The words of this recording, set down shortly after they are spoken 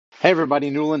Hey everybody,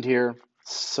 Newland here.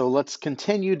 So let's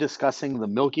continue discussing the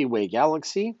Milky Way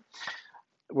Galaxy.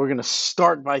 We're going to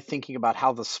start by thinking about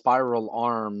how the spiral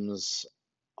arms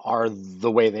are the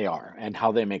way they are and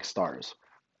how they make stars.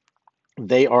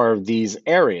 They are these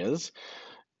areas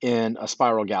in a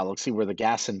spiral galaxy where the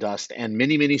gas and dust and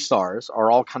many, many stars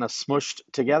are all kind of smushed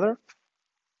together.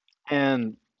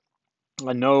 And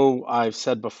I know I've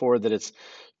said before that it's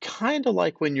kind of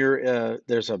like when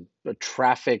there's a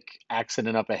traffic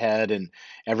accident up ahead and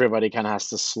everybody kind of has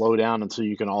to slow down until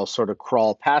you can all sort of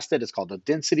crawl past it. It's called a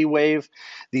density wave.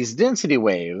 These density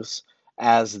waves,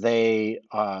 as they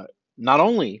not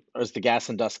only is the gas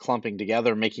and dust clumping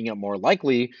together, making it more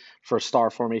likely for star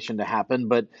formation to happen,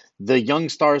 but the young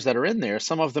stars that are in there,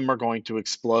 some of them are going to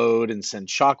explode and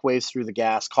send shock waves through the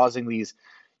gas, causing these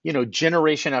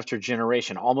generation after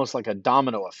generation, almost like a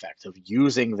domino effect of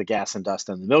using the gas and dust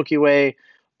in the Milky Way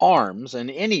arms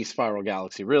and any spiral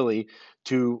galaxy really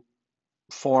to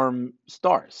form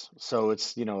stars. So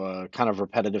it's, a kind of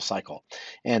repetitive cycle.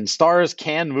 And stars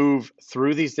can move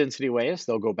through these density waves.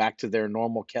 They'll go back to their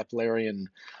normal Keplerian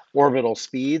orbital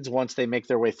speeds once they make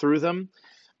their way through them.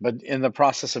 But in the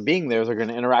process of being there, they're going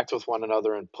to interact with one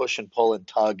another and push and pull and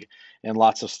tug and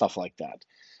lots of stuff like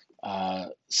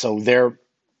that. So they're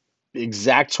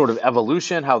exact sort of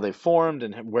evolution, how they formed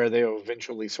and where they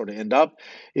eventually sort of end up,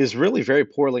 is really very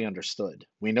poorly understood.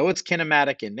 We know it's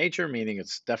kinematic in nature, meaning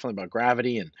it's definitely about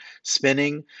gravity and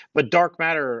spinning, but dark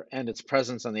matter and its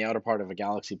presence on the outer part of a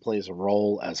galaxy plays a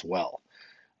role as well.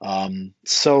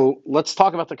 So let's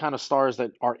talk about the kind of stars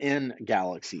that are in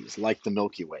galaxies like the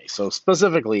Milky Way. So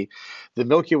specifically, the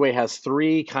Milky Way has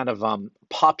three kind of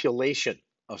population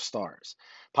of stars.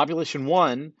 Population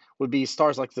one would be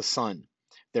stars like the sun.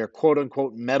 They're quote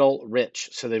unquote metal rich.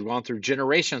 So they've gone through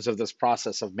generations of this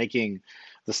process of making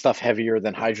the stuff heavier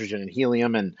than hydrogen and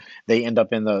helium, and they end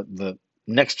up in the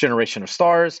next generation of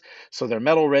stars. So they're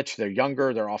metal rich, they're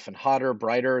younger, they're often hotter,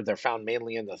 brighter. They're found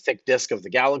mainly in the thick disk of the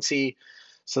galaxy.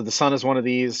 So the sun is one of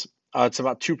these. It's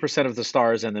about 2% of the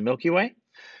stars in the Milky Way.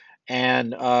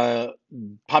 And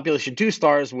population two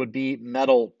stars would be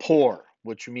metal poor,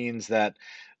 which means that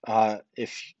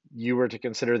if you were to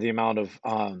consider the amount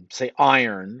of, say,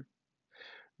 iron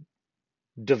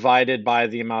divided by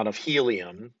the amount of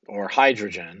helium or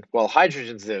hydrogen, well,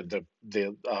 hydrogen's the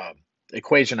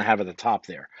equation I have at the top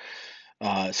there.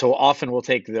 So often we'll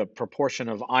take the proportion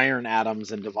of iron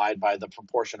atoms and divide by the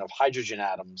proportion of hydrogen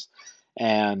atoms.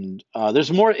 And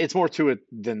there's more, it's more to it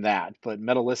than that, but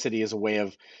metallicity is a way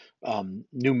of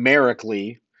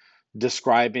numerically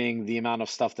describing the amount of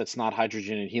stuff that's not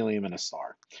hydrogen and helium in a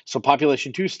star. So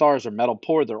population two stars are metal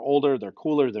poor, they're older, they're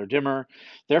cooler, they're dimmer.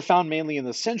 They're found mainly in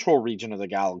the central region of the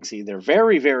galaxy. They're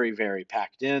very, very, very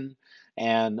packed in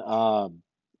and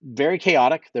very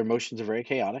chaotic. Their motions are very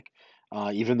chaotic.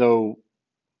 Even though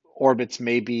orbits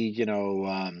may be,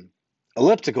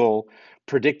 elliptical,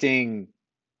 predicting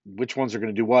which ones are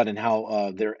going to do what and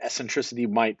how their eccentricity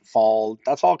might fall.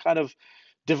 That's all kind of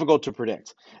difficult to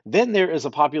predict. Then there is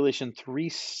a population three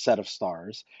set of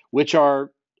stars, which are,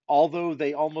 although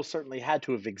they almost certainly had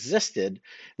to have existed,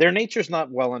 their nature's not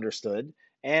well understood,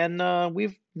 and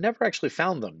we've never actually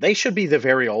found them. They should be the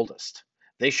very oldest.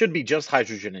 They should be just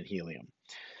hydrogen and helium.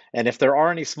 And if there are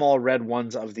any small red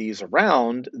ones of these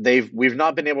around, we've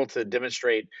not been able to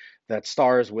demonstrate that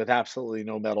stars with absolutely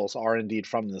no metals are indeed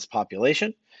from this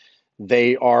population.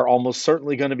 They are almost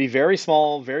certainly going to be very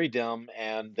small, very dim,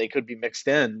 and they could be mixed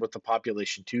in with the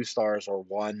population two stars or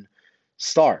one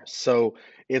stars. So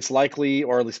it's likely,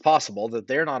 or at least possible, that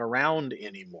they're not around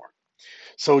anymore.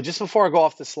 So just before I go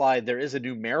off the slide, there is a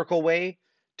numerical way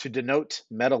to denote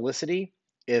metallicity.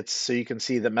 It's so you can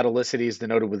see that metallicity is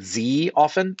denoted with Z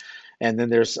often, and then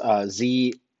there's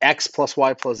Z X plus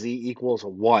Y plus Z equals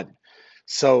 1.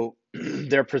 So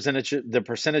the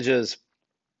percentages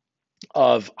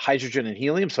of hydrogen and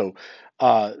helium. So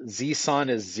Z sun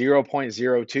is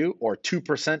 0.02 or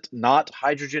 2% not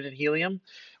hydrogen and helium,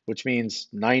 which means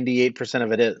 98%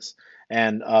 of it is.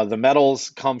 And the metals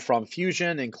come from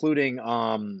fusion, including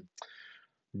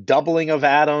doubling of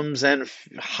atoms and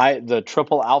the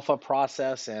triple alpha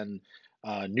process and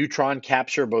neutron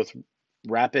capture, both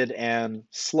rapid and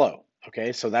slow.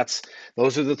 Okay, so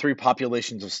those are the three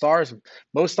populations of stars.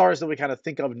 Most stars that we kind of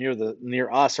think of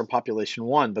near us are population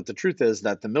one, but the truth is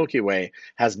that the Milky Way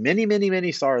has many, many,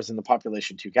 many stars in the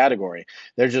population two category.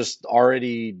 They're just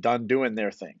already done doing their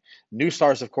thing. New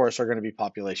stars, of course, are going to be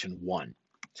population one.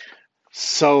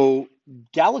 So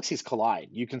galaxies collide.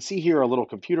 You can see here a little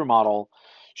computer model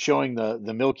showing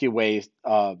the Milky Way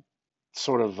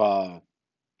sort of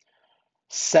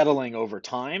settling over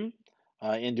time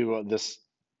into this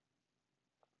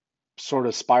sort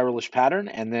of spiralish pattern.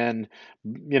 And then,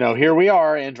 here we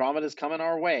are. Andromeda's coming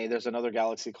our way. There's another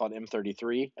galaxy called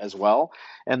M33 as well.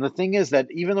 And the thing is that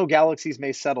even though galaxies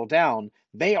may settle down,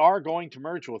 they are going to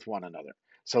merge with one another.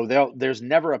 So there's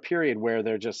never a period where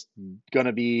they're just going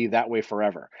to be that way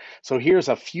forever. So here's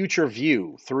a future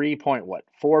view,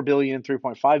 4 billion,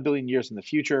 3.5 billion years in the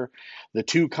future. The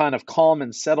two kind of calm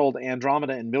and settled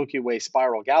Andromeda and Milky Way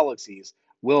spiral galaxies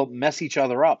will mess each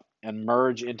other up and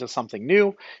merge into something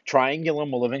new.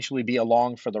 Triangulum will eventually be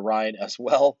along for the ride as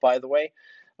well, by the way.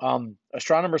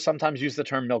 Astronomers sometimes use the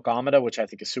term Milkomeda, which I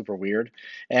think is super weird.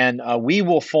 And we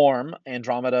will form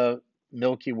Andromeda,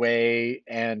 Milky Way,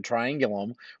 and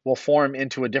Triangulum will form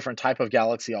into a different type of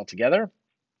galaxy altogether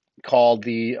called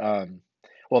the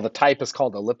type is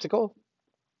called elliptical.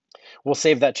 We'll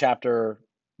save that chapter.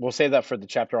 We'll save that for the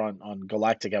chapter on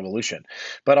galactic evolution.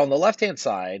 But on the left-hand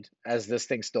side, as this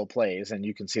thing still plays, and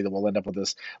you can see that we'll end up with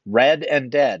this red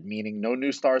and dead, meaning no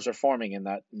new stars are forming in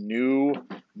that new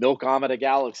Milkomeda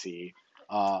galaxy.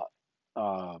 Uh,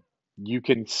 uh, you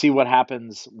can see what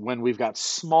happens when we've got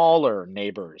smaller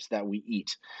neighbors that we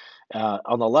eat.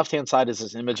 On the left-hand side is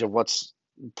this image of what's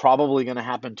probably going to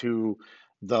happen to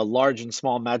the large and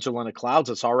small Magellanic Clouds.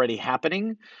 It's already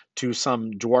happening to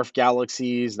some dwarf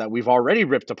galaxies that we've already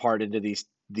ripped apart into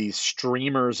these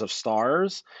streamers of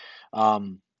stars.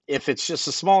 If it's just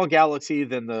a small galaxy,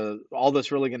 then all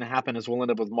that's really going to happen is we'll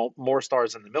end up with more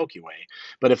stars in the Milky Way.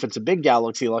 But if it's a big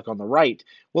galaxy, like on the right,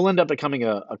 we'll end up becoming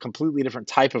a completely different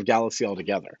type of galaxy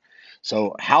altogether.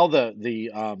 So how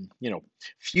the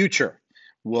future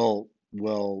will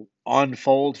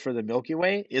unfold for the Milky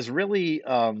Way is really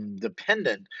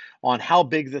dependent on how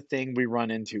big the thing we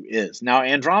run into is. Now,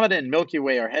 Andromeda and Milky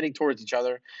Way are heading towards each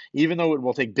other, even though it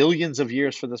will take billions of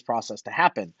years for this process to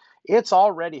happen. It's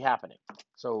already happening.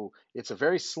 So it's a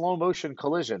very slow motion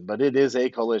collision, but it is a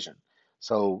collision.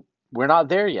 So we're not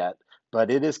there yet,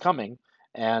 but it is coming.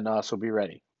 And so be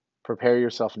ready. Prepare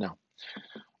yourself now.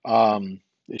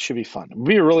 It should be fun. It'll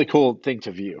be a really cool thing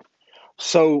to view.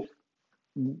 So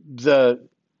the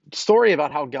story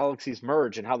about how galaxies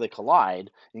merge and how they collide,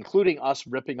 including us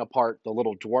ripping apart the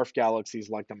little dwarf galaxies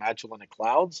like the Magellanic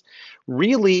Clouds,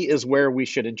 really is where we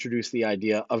should introduce the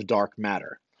idea of dark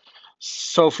matter.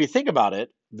 So if you think about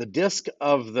it, the disk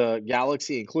of the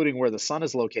galaxy, including where the sun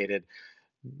is located,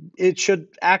 it should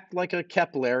act like a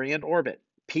Keplerian orbit.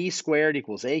 P squared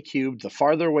equals a cubed. The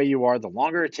farther away you are, the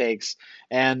longer it takes.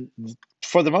 And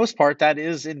for the most part, that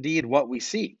is indeed what we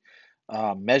see.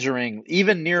 Measuring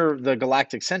even near the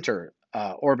galactic center,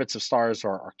 orbits of stars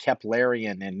are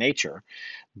Keplerian in nature.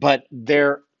 But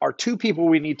there are two people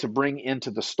we need to bring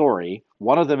into the story.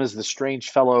 One of them is the strange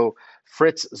fellow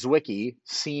Fritz Zwicky,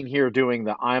 seen here doing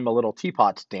the I'm a Little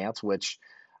Teapot dance, which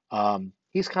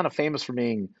he's kind of famous for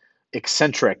being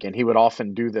eccentric, and he would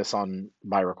often do this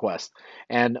by request.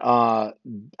 And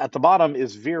at the bottom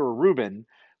is Vera Rubin,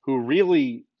 who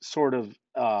really sort of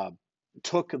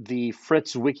took the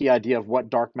Fritz Zwicky idea of what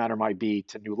dark matter might be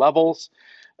to new levels.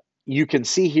 You can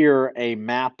see here a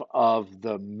map of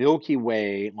the Milky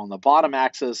Way. On the bottom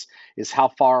axis is how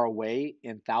far away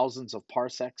in thousands of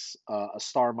parsecs a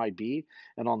star might be.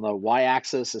 And on the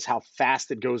y-axis is how fast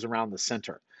it goes around the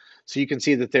center. So you can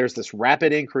see that there's this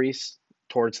rapid increase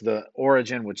towards the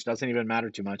origin, which doesn't even matter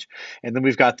too much. And then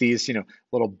we've got these,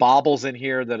 little bobbles in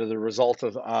here that are the result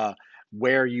of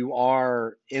where you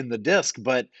are in the disk.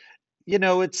 But,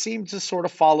 it seemed to sort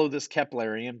of follow this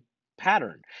Keplerian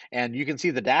pattern. And you can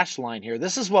see the dashed line here.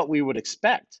 This is what we would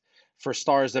expect for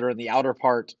stars that are in the outer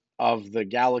part of the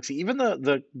galaxy, even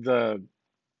the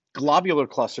globular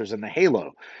clusters in the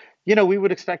halo. We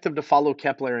would expect them to follow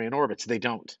Keplerian orbits. They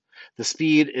don't. The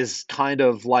speed is kind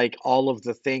of like all of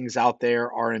the things out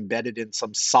there are embedded in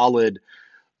some solid,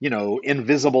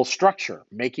 invisible structure,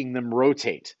 making them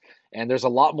rotate. And there's a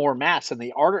lot more mass in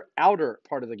the outer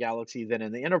part of the galaxy than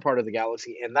in the inner part of the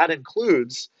galaxy. And that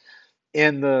includes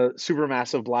in the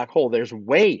supermassive black hole. There's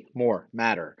way more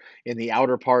matter in the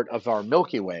outer part of our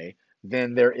Milky Way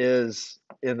than there is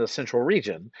in the central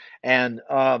region. And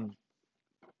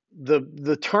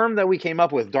the term that we came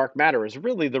up with, dark matter, is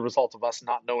really the result of us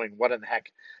not knowing what in the heck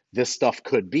this stuff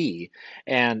could be.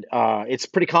 And it's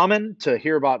pretty common to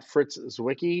hear about Fritz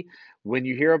Zwicky when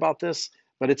you hear about this,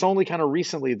 but it's only kind of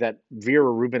recently that Vera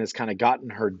Rubin has kind of gotten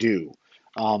her due.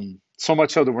 So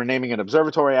much so that we're naming an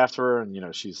observatory after her,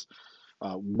 and she's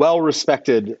well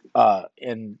respected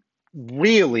in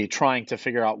really trying to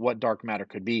figure out what dark matter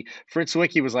could be. Fritz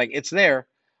Zwicky was like, it's there.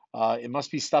 It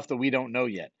must be stuff that we don't know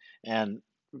yet. And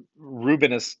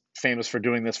Rubin is famous for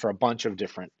doing this for a bunch of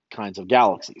different kinds of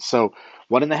galaxies. So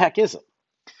what in the heck is it?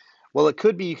 Well, it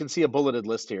could be, you can see a bulleted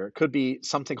list here. It could be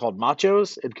something called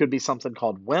machos, it could be something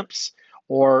called WIMPs,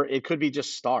 or it could be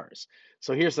just stars.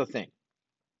 So here's the thing.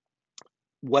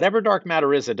 Whatever dark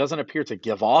matter is, it doesn't appear to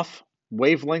give off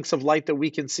wavelengths of light that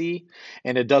we can see,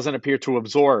 and it doesn't appear to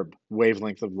absorb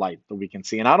wavelength of light that we can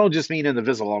see. And I don't just mean in the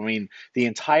visible, I mean the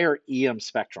entire EM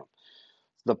spectrum.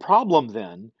 The problem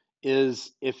then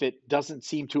is if it doesn't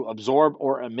seem to absorb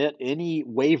or emit any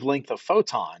wavelength of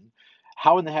photon,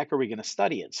 how in the heck are we going to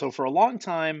study it? So for a long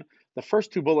time, the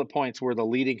first two bullet points were the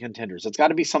leading contenders. It's got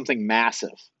to be something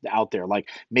massive out there, like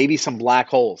maybe some black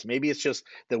holes. Maybe it's just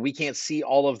that we can't see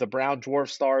all of the brown dwarf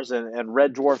stars and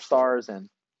red dwarf stars and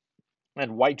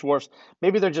white dwarfs.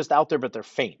 Maybe they're just out there, but they're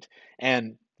faint.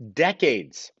 And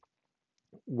decades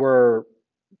were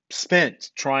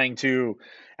spent trying to,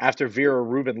 after Vera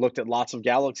Rubin looked at lots of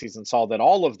galaxies and saw that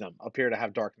all of them appear to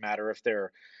have dark matter, if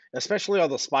they're, especially all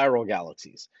the spiral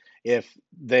galaxies, if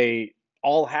they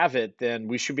all have it, then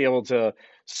we should be able to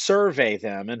survey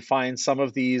them and find some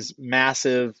of these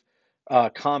massive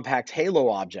compact halo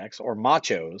objects or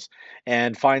machos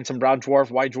and find some brown dwarf,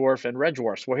 white dwarf, and red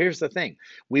dwarfs. Well, here's the thing.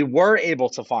 We were able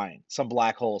to find some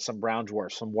black holes, some brown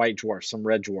dwarfs, some white dwarfs, some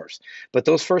red dwarfs. But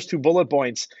those first two bullet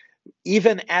points,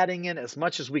 even adding in as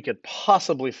much as we could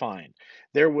possibly find,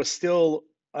 there was still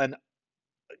an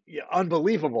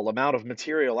unbelievable amount of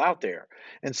material out there.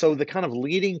 And so the kind of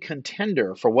leading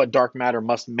contender for what dark matter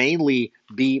must mainly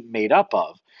be made up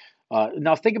of.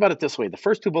 Now, think about it this way. The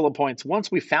first two bullet points,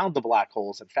 once we found the black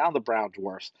holes and found the brown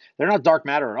dwarfs, they're not dark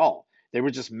matter at all. They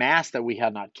were just mass that we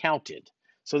had not counted.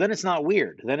 So then it's not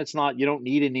weird. Then it's not, you don't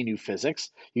need any new physics.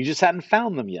 You just hadn't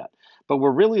found them yet. But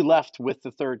we're really left with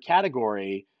the third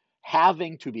category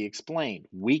having to be explained: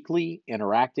 weakly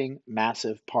interacting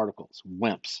massive particles,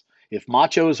 WIMPs. If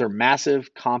machos are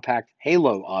massive, compact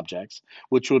halo objects,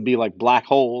 which would be like black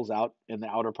holes out in the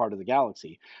outer part of the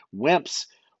galaxy, WIMPs,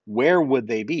 where would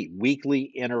they be? Weakly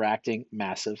interacting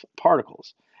massive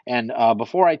particles. And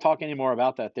before I talk any more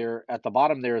about that, there at the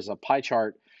bottom there is a pie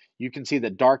chart. You can see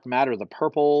that dark matter, the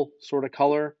purple sort of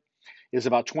color, is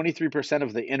about 23%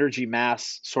 of the energy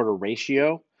mass sort of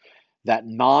ratio. That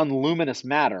non-luminous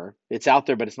matter, it's out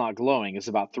there but it's not glowing, is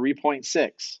about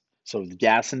 3.6. So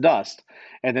gas and dust.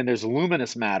 And then there's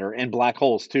luminous matter, and black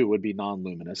holes too would be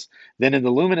non-luminous. Then in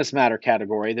the luminous matter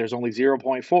category, there's only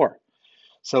 0.4.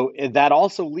 So that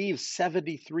also leaves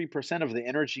 73% of the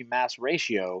energy mass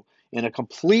ratio in a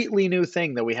completely new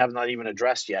thing that we have not even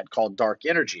addressed yet called dark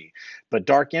energy. But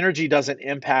dark energy doesn't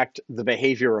impact the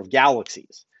behavior of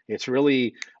galaxies. It's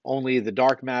really only the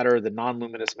dark matter, the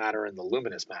non-luminous matter, and the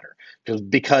luminous matter,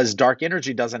 because dark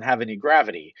energy doesn't have any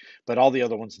gravity, but all the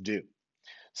other ones do.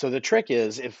 So the trick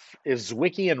is, if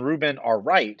Zwicky and Rubin are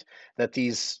right that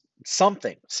these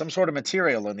something, some sort of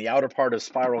material in the outer part of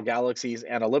spiral galaxies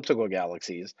and elliptical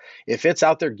galaxies, if it's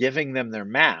out there giving them their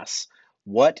mass,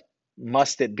 what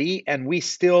must it be? And we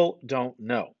still don't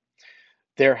know.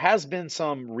 There has been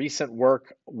some recent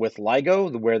work with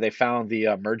LIGO where they found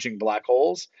the merging black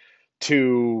holes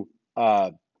to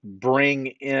bring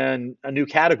in a new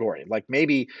category. Like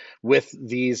maybe with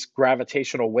these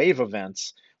gravitational wave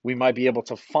events, we might be able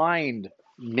to find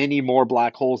many more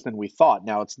black holes than we thought.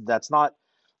 Now, that's not,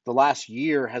 the last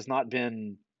year has not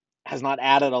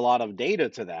added a lot of data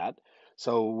to that.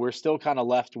 So we're still kind of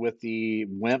left with the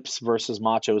WIMPs versus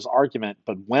machos argument,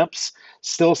 but WIMPs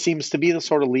still seems to be the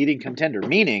sort of leading contender,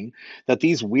 meaning that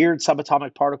these weird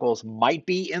subatomic particles might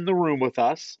be in the room with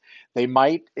us. They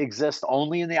might exist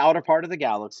only in the outer part of the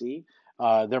galaxy.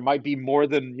 There might be more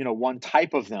than one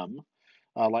type of them,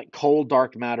 like cold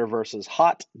dark matter versus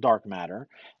hot dark matter,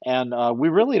 and we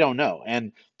really don't know.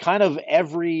 And kind of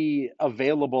every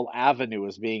available avenue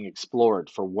is being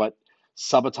explored for what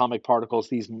subatomic particles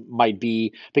these might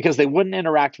be, because they wouldn't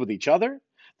interact with each other.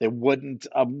 They wouldn't,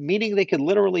 meaning they could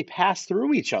literally pass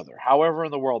through each other, however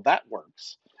in the world that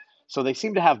works. So they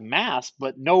seem to have mass,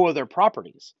 but no other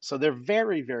properties. So they're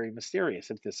very, very mysterious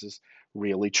if this is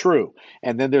really true.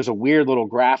 And then there's a weird little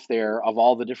graph there of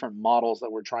all the different models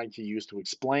that we're trying to use to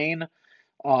explain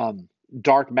um,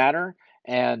 dark matter,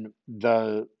 and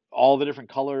the all the different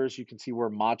colors. You can see where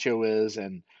macho is,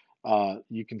 and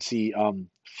you can see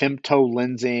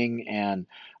femtolensing and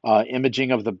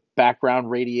imaging of the background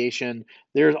radiation.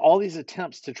 There's all these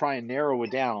attempts to try and narrow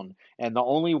it down, and the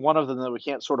only one of them that we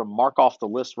can't sort of mark off the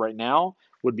list right now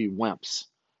would be WIMPs.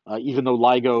 Even though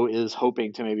LIGO is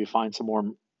hoping to maybe find some more,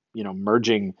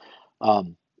 merging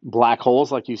black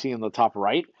holes like you see in the top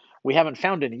right, we haven't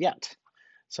found any yet.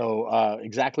 So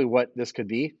exactly what this could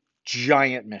be,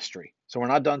 giant mystery. So we're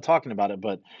not done talking about it,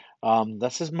 but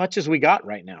that's as much as we got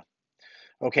right now.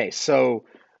 Okay, so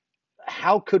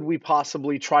how could we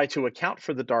possibly try to account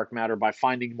for the dark matter by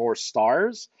finding more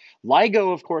stars?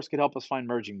 LIGO, of course, could help us find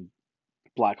merging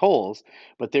black holes,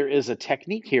 but there is a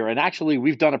technique here, and actually,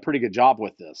 we've done a pretty good job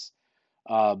with this.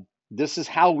 Uh, this is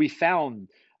how we found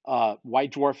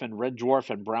white dwarf and red dwarf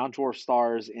and brown dwarf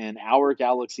stars in our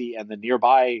galaxy and the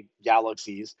nearby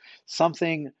galaxies,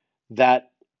 something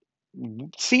that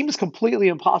seems completely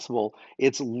impossible.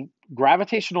 It's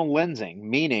gravitational lensing,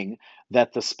 meaning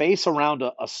that the space around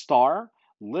a star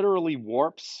literally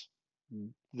warps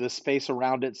the space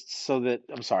around it so that,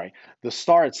 I'm sorry, the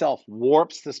star itself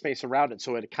warps the space around it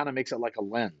so it kind of makes it like a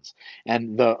lens.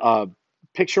 And the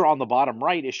picture on the bottom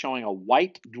right is showing a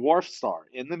white dwarf star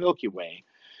in the Milky Way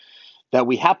that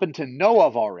we happen to know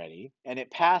of already, and it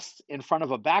passed in front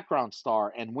of a background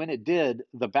star. And when it did,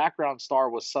 the background star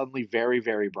was suddenly very,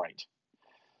 very bright.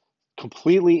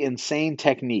 Completely insane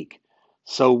technique.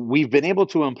 So we've been able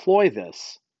to employ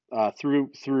this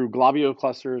through globular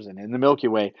clusters and in the Milky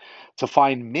Way to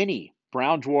find many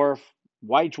brown dwarf,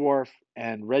 white dwarf,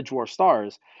 and red dwarf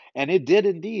stars, and it did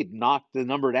indeed knock the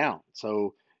number down.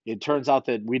 So it turns out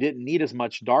that we didn't need as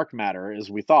much dark matter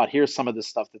as we thought. Here's some of the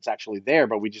stuff that's actually there,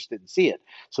 but we just didn't see it.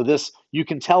 So this, you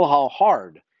can tell how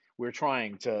hard we're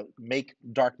trying to make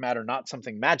dark matter not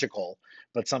something magical,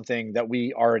 but something that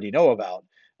we already know about.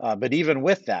 But even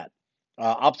with that,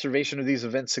 observation of these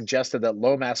events suggested that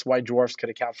low mass white dwarfs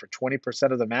could account for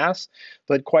 20% of the mass,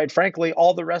 but quite frankly,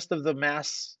 all the rest of the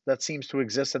mass that seems to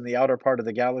exist in the outer part of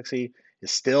the galaxy is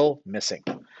still missing.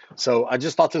 So I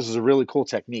just thought this was a really cool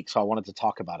technique, so I wanted to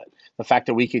talk about it. The fact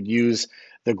that we could use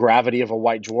the gravity of a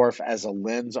white dwarf as a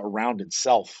lens around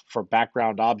itself for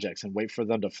background objects and wait for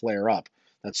them to flare up.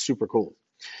 That's super cool.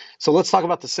 So let's talk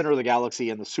about the center of the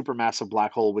galaxy and the supermassive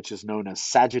black hole, which is known as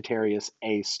Sagittarius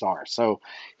A star. So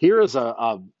here is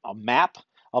a map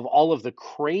of all of the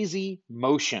crazy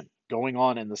motion going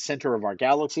on in the center of our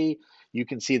galaxy. You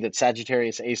can see that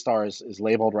Sagittarius A star is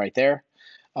labeled right there.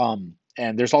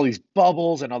 And there's all these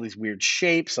bubbles and all these weird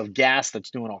shapes of gas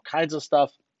that's doing all kinds of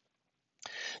stuff.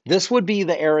 This would be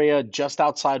the area just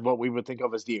outside what we would think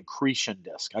of as the accretion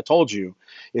disk. I told you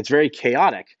it's very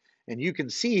chaotic, and you can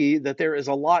see that there is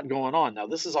a lot going on. Now,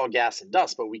 this is all gas and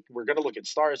dust, but we're going to look at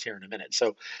stars here in a minute.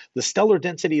 So the stellar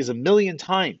density is a million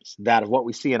times that of what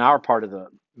we see in our part of the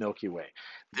Milky Way.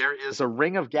 There is a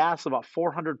ring of gas about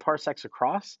 400 parsecs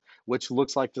across, which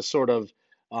looks like the sort of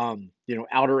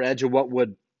outer edge of what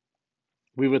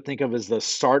we would think of as the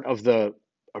start of the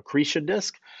accretion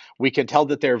disk. We can tell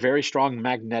that there are very strong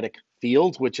magnetic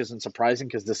fields, which isn't surprising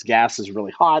because this gas is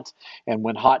really hot. And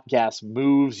when hot gas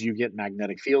moves, you get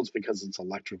magnetic fields because it's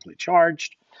electrically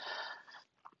charged.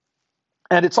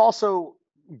 And it's also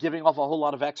giving off a whole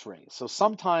lot of X-rays. So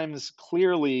sometimes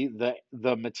clearly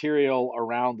the material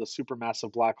around the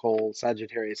supermassive black hole,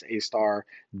 Sagittarius A star,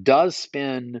 does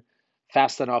spin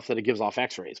fast enough that it gives off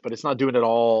X-rays, but it's not doing it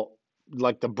all.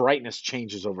 Like the brightness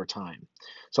changes over time.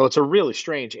 So it's a really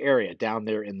strange area down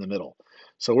there in the middle.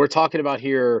 So we're talking about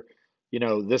here,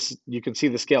 this, you can see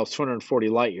the scale is 240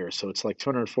 light years. So it's like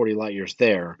 240 light years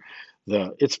there.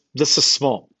 This is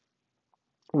small.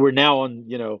 We're now on,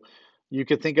 you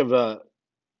could think of a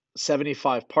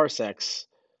 75 parsecs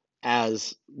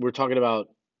as we're talking about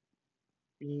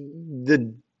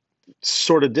the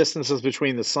sort of distances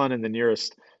between the sun and the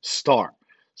nearest star.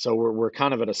 So we're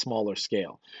kind of at a smaller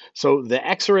scale. So the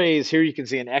X-rays, here you can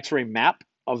see an X-ray map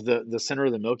of the center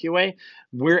of the Milky Way.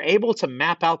 We're able to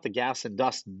map out the gas and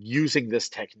dust using this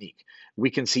technique.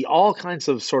 We can see all kinds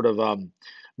of sort of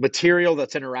material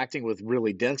that's interacting with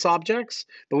really dense objects,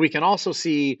 but we can also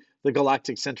see the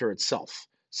galactic center itself.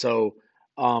 So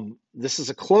this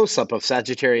is a close-up of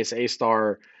Sagittarius A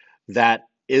star that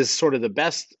is sort of the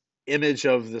best image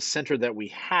of the center that we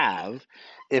have.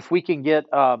 If we can get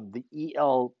the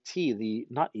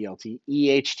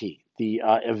EHT, the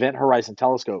Event Horizon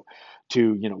Telescope,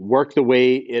 to work the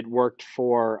way it worked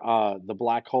for the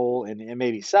black hole in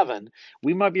M87,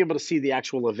 we might be able to see the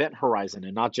actual event horizon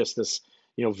and not just this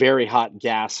very hot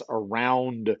gas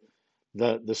around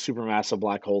the supermassive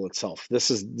black hole itself. This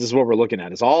is what we're looking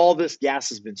at. Is all this gas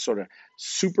has been sort of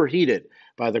superheated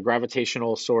by the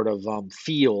gravitational sort of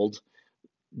field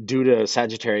due to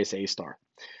Sagittarius A star.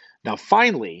 Now,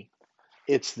 finally,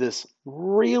 it's this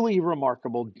really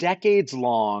remarkable,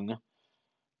 decades-long.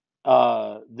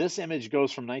 This image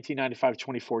goes from 1995 to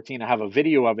 2014. I have a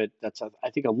video of it that's, I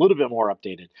think, a little bit more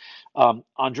updated.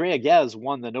 Andrea Ghez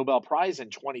won the Nobel Prize in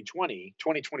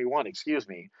 2021, excuse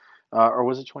me, or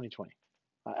was it 2020?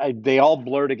 They all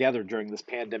blur together during this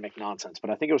pandemic nonsense,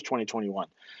 but I think it was 2021.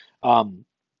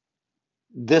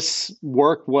 This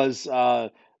work was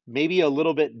maybe a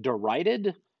little bit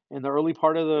derided in the early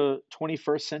part of the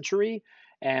 21st century.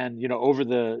 And, over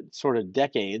the sort of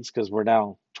decades, because we're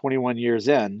now 21 years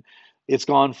in, it's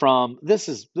gone from this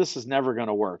is never going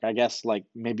to work. I guess like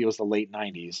maybe it was the late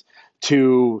 90s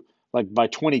to like by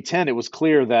 2010, it was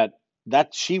clear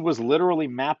that she was literally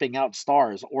mapping out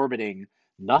stars orbiting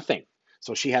nothing.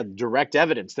 So she had direct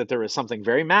evidence that there is something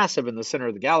very massive in the center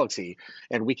of the galaxy,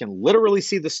 and we can literally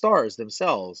see the stars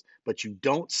themselves, but you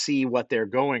don't see what they're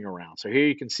going around. So here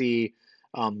you can see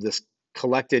this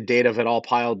collected data of it all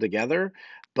piled together,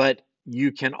 but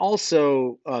you can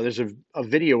also, there's a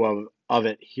video of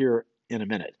it here in a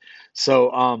minute.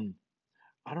 So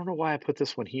I don't know why I put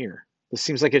this one here. This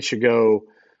seems like it should go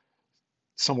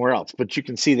somewhere else, but you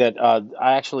can see that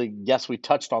I actually guess we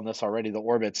touched on this already, the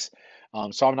orbits.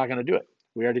 So I'm not going to do it.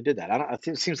 We already did that. I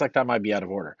think it seems like that might be out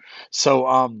of order.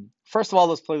 So first of all,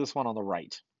 let's play this one on the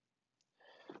right.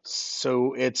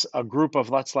 So it's a group of,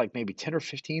 let's like maybe 10 or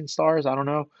 15 stars. I don't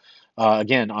know.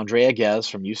 Again, Andrea Ghez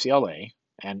from UCLA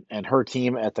and her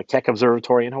team at the Keck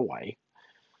Observatory in Hawaii.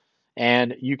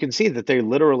 And you can see that they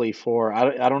literally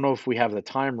I don't know if we have the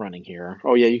time running here.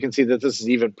 Oh, yeah, you can see that this is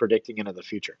even predicting into the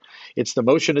future. It's the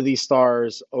motion of these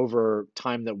stars over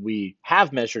time that we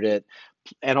have measured it,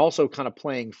 and also kind of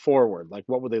playing forward, like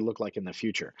what would they look like in the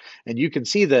future? And you can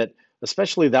see that,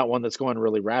 especially that one that's going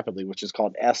really rapidly, which is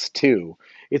called S2,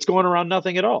 it's going around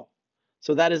nothing at all.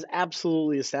 So that is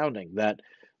absolutely astounding that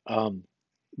um,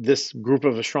 this group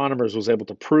of astronomers was able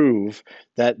to prove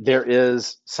that there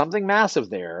is something massive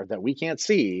there that we can't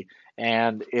see,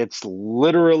 and it's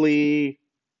literally,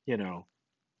 you know,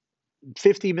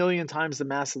 50 million times the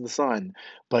mass of the sun,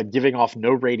 but giving off no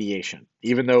radiation,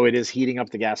 even though it is heating up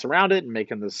the gas around it and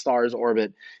making the stars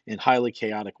orbit in highly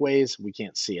chaotic ways. We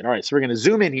can't see it. All right, so we're going to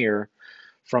zoom in here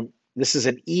this is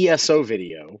an ESO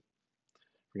video.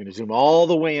 We're going to zoom all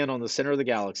the way in on the center of the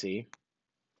galaxy.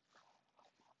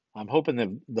 I'm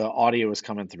hoping the audio is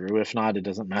coming through. If not, it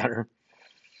doesn't matter.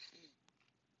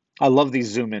 I love these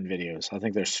zoom in videos. I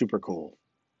think they're super cool.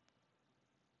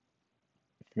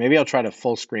 Maybe I'll try to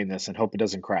full screen this and hope it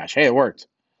doesn't crash. Hey, it worked.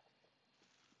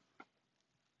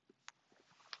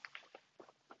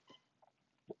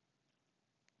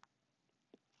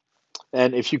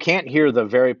 And if you can't hear the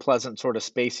very pleasant sort of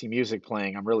spacey music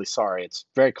playing, I'm really sorry. It's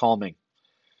very calming.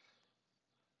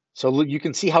 So you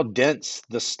can see how dense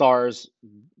the stars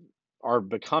are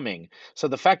becoming. So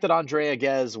the fact that Andrea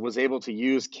Ghez was able to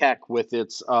use Keck with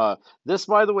its this,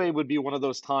 by the way, would be one of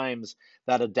those times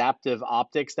that adaptive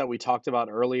optics that we talked about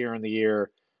earlier in the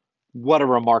year. What a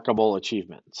remarkable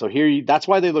achievement. So that's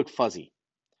why they look fuzzy.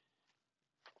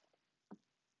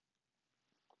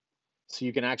 So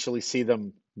you can actually see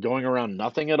them going around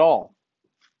nothing at all.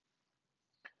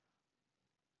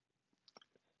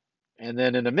 And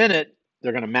then in a minute,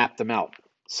 they're going to map them out.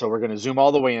 So we're going to zoom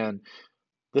all the way in.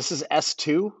 This is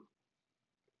S2.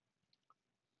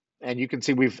 And you can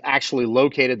see we've actually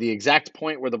located the exact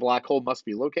point where the black hole must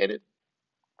be located.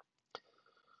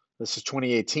 This is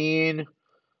 2018.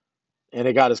 And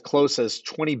it got as close as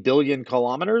 20 billion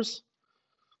kilometers,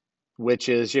 which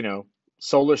is,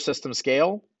 solar system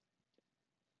scale.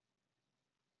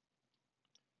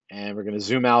 And we're going to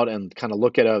zoom out and kind of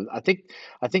look at I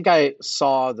think I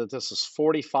saw that this is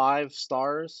 45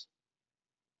 stars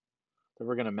that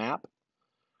we're going to map.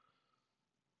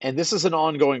 And this is an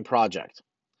ongoing project.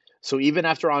 So even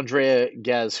after Andrea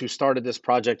Ghez, who started this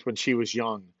project when she was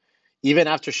young, even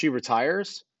after she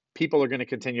retires, people are going to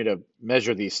continue to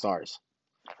measure these stars.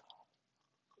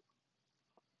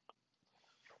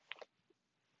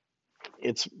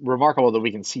 It's remarkable that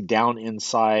we can see down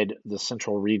inside the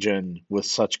central region with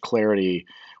such clarity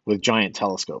with giant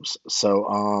telescopes. So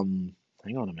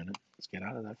hang on a minute. Let's get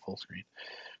out of that full screen.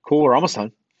 Cool, we're almost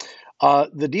done.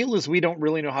 The deal is we don't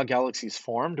really know how galaxies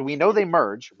formed. We know they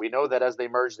merge. We know that as they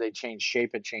merge, they change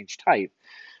shape and change type.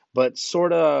 But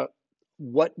sort of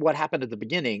what happened at the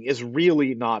beginning is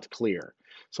really not clear.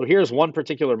 So here's one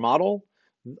particular model,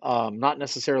 not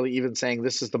necessarily even saying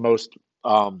this is the most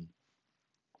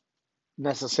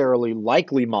necessarily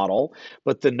likely model,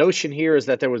 but the notion here is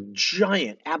that there was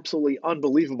giant, absolutely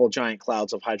unbelievable giant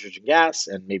clouds of hydrogen gas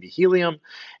and maybe helium,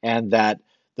 and that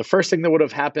the first thing that would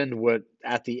have happened would,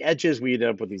 at the edges, we end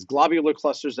up with these globular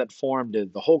clusters that formed,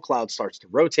 and the whole cloud starts to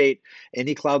rotate.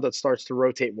 Any cloud that starts to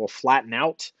rotate will flatten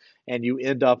out, and you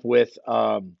end up with,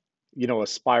 a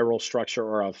spiral structure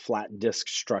or a flat disk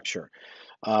structure.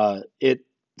 It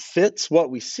fits what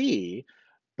we see,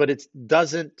 but it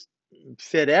doesn't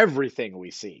fit everything we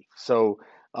see. So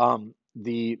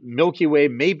the Milky Way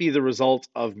may be the result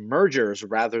of mergers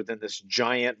rather than this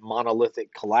giant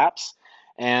monolithic collapse.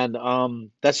 And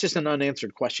that's just an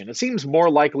unanswered question. It seems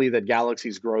more likely that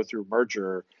galaxies grow through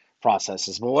merger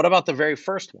processes. But what about the very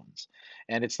first ones?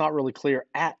 And it's not really clear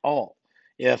at all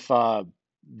if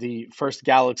the first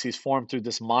galaxies formed through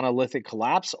this monolithic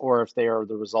collapse or if they are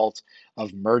the result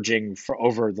of merging for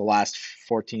over the last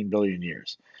 14 billion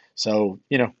years. So,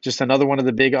 just another one of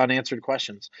the big unanswered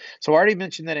questions. So I already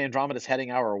mentioned that Andromeda is heading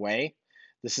our way.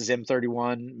 This is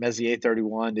M31, Messier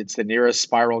 31. It's the nearest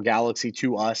spiral galaxy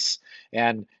to us,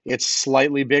 and it's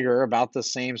slightly bigger, about the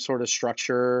same sort of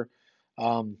structure.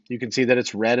 You can see that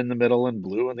it's red in the middle and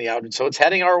blue in the outer. So it's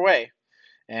heading our way.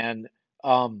 And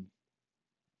um,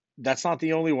 that's not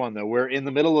the only one, though. We're in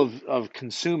the middle of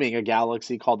consuming a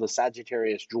galaxy called the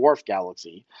Sagittarius Dwarf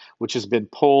Galaxy, which has been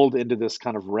pulled into this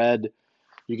kind of red.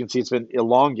 You can see it's been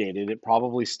elongated. It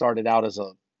probably started out as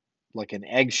like an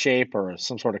egg shape or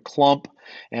some sort of clump,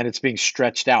 and it's being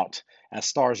stretched out as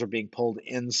stars are being pulled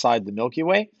inside the Milky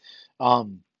Way.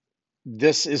 Um,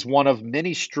 this is one of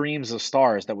many streams of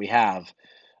stars that we have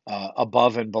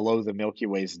above and below the Milky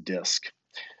Way's disk.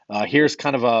 Here's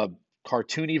kind of a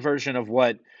cartoony version of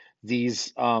what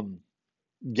these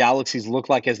galaxies look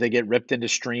like as they get ripped into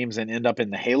streams and end up in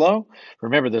the halo.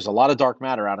 Remember, there's a lot of dark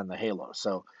matter out in the halo.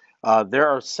 So there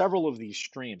are several of these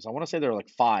streams. I want to say there are like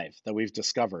 5 that we've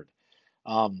discovered.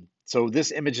 So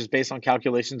this image is based on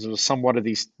calculations of somewhat of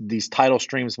these tidal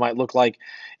streams might look like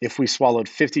if we swallowed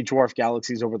 50 dwarf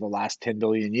galaxies over the last 10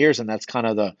 billion years, and that's kind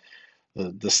of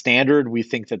the standard. We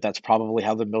think that that's probably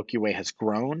how the Milky Way has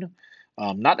grown.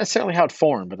 Not necessarily how it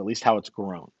formed, but at least how it's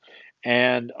grown.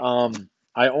 And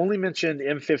I only mentioned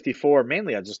M54.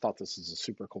 Mainly, I just thought this is a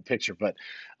super cool picture, but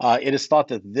it is thought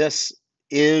that this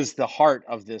is the heart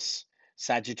of this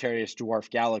Sagittarius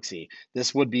dwarf galaxy.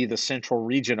 This would be the central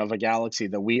region of a galaxy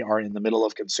that we are in the middle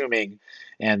of consuming,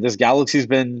 and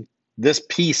this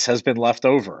piece has been left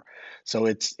over. So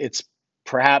it's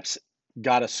perhaps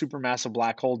got a supermassive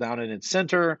black hole down in its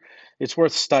center. It's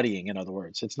worth studying, in other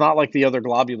words. It's not like the other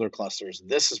globular clusters.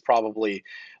 This is probably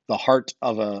the heart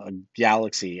of a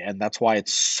galaxy, and that's why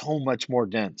it's so much more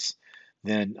dense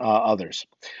than others.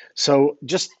 So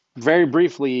just very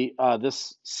briefly,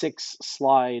 this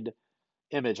 6-slide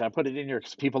image, I put it in here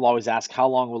because people always ask, how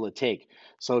long will it take?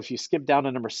 So if you skip down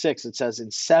to number 6, it says in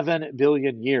 7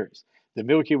 billion years, the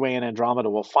Milky Way and Andromeda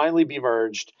will finally be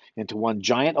merged into one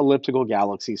giant elliptical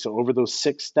galaxy. So over those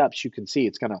 6 steps, you can see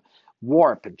it's going to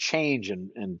warp and change.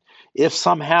 And if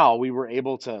somehow we were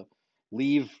able to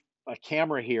leave a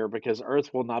camera here, because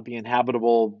Earth will not be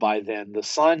inhabitable by then, the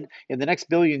sun, in the next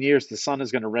billion years, the sun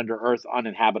is going to render Earth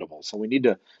uninhabitable. So we need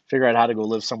to figure out how to go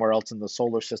live somewhere else in the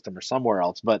solar system or somewhere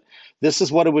else. But this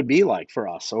is what it would be like for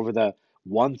us over the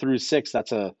 1 through 6.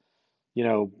 That's a, you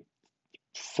know,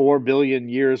 4 billion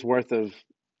years worth of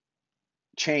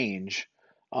change.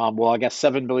 Well, I guess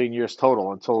 7 billion years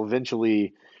total until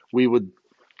eventually we would.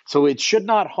 So it should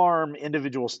not harm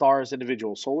individual stars,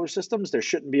 individual solar systems. There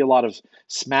shouldn't be a lot of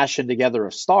smashing together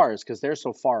of stars because they're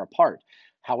so far apart.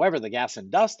 However, the gas and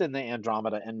dust in the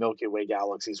Andromeda and Milky Way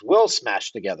galaxies will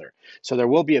smash together. So there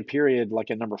will be a period like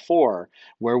in number 4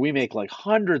 where we make like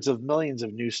hundreds of millions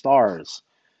of new stars,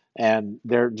 and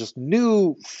they're just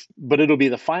new, but it'll be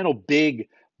the final big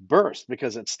burst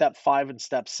because at step 5 and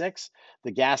step 6,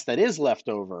 the gas that is left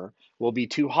over will be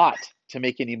too hot to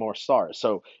make any more stars.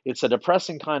 So it's a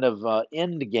depressing kind of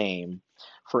end game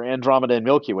for Andromeda and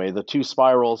Milky Way. The 2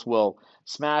 spirals will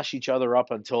smash each other up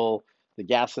until the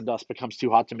gas and dust becomes too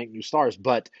hot to make new stars.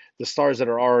 But the stars that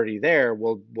are already there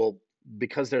will,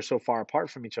 because they're so far apart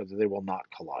from each other, they will not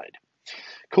collide.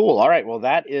 Cool. All right. Well,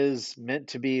 that is meant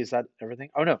to be. Is that everything?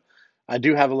 Oh, no. I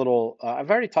do have a little. I've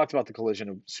already talked about the collision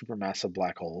of supermassive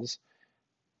black holes.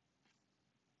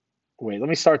 Wait, let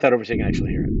me start that over so you can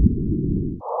actually hear it.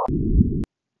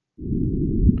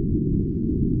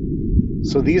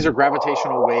 So these are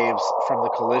gravitational waves from the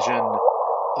collision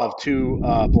of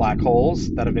 2 black holes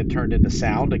that have been turned into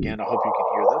sound. Again, I hope you can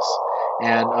hear this.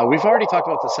 And we've already talked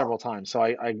about this several times, so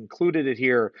I included it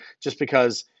here just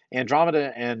because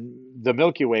Andromeda and the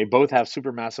Milky Way both have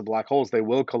supermassive black holes. They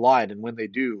will collide, and when they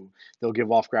do, they'll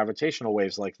give off gravitational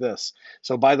waves like this.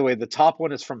 So, by the way, the top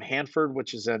one is from Hanford,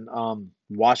 which is in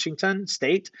Washington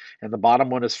State, and the bottom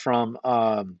one is from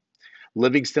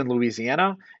Livingston,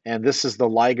 Louisiana. And this is the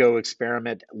LIGO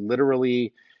experiment,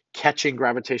 literally catching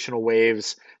gravitational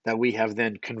waves that we have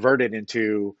then converted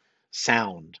into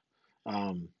sound.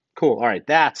 Cool. All right.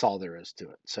 That's all there is to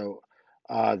it. So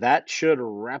that should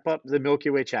wrap up the Milky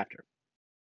Way chapter.